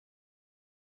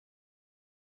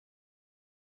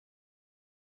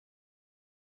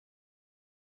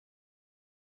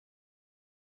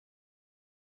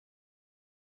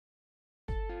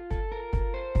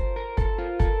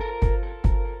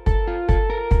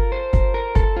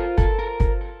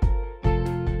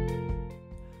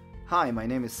Hi, my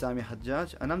name is Sami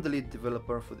Hajjaj and I'm the lead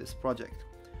developer for this project.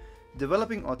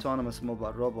 Developing autonomous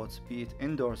mobile robots, be it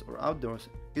indoors or outdoors,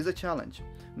 is a challenge,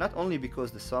 not only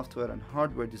because the software and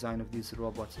hardware design of these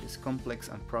robots is complex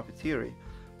and proprietary,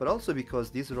 but also because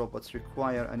these robots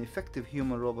require an effective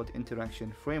human-robot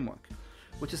interaction framework,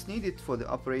 which is needed for the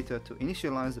operator to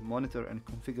initialize, monitor, and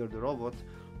configure the robot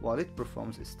while it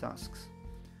performs its tasks.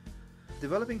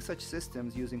 Developing such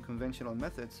systems using conventional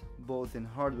methods, both in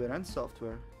hardware and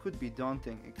software, could be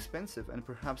daunting, expensive, and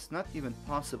perhaps not even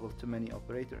possible to many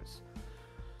operators,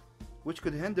 which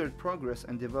could hinder progress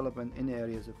and development in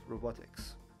areas of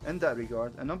robotics. In that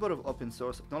regard, a number of open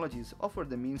source technologies offer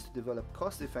the means to develop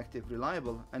cost-effective,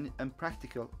 reliable, and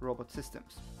practical robot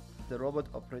systems. The Robot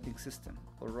Operating System,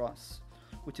 or ROS,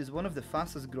 which is one of the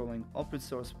fastest growing open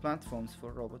source platforms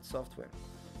for robot software.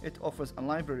 It offers a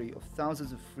library of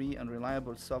thousands of free and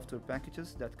reliable software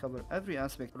packages that cover every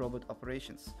aspect of robot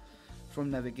operations,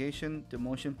 from navigation to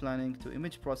motion planning to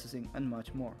image processing and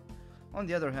much more. On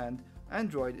the other hand,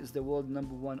 Android is the world's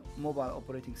 #1 mobile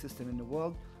operating system in the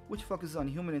world, which focuses on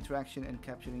human interaction and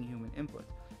capturing human input,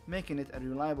 making it a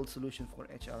reliable solution for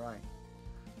HRI.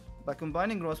 By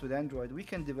combining ROS with Android, we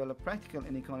can develop practical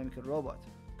and economical robot,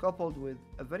 coupled with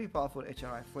a very powerful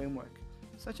HRI framework,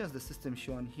 such as the system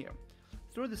shown here.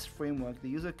 Through this framework, the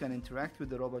user can interact with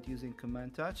the robot using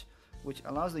command touch, which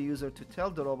allows the user to tell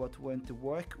the robot when to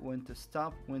work, when to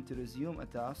stop, when to resume a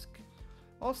task.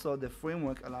 Also, the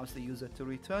framework allows the user to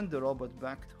return the robot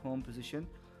back to home position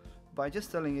by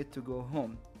just telling it to go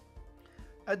home.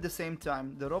 At the same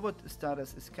time, the robot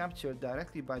status is captured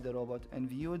directly by the robot and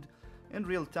viewed in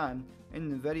real time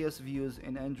in various views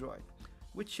in Android,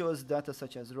 which shows data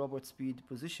such as robot speed,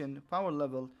 position, power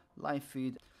level, live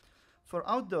feed. For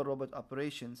outdoor robot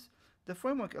operations, the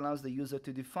framework allows the user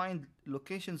to define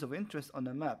locations of interest on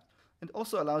a map and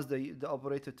also allows the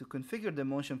operator to configure the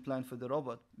motion plan for the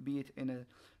robot, be it in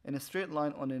a straight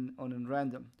line or in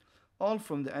random, all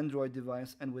from the Android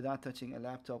device and without touching a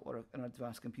laptop or an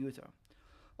advanced computer.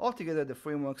 Altogether, the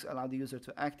frameworks allow the user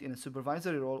to act in a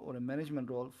supervisory role or a management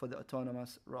role for the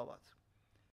autonomous robot.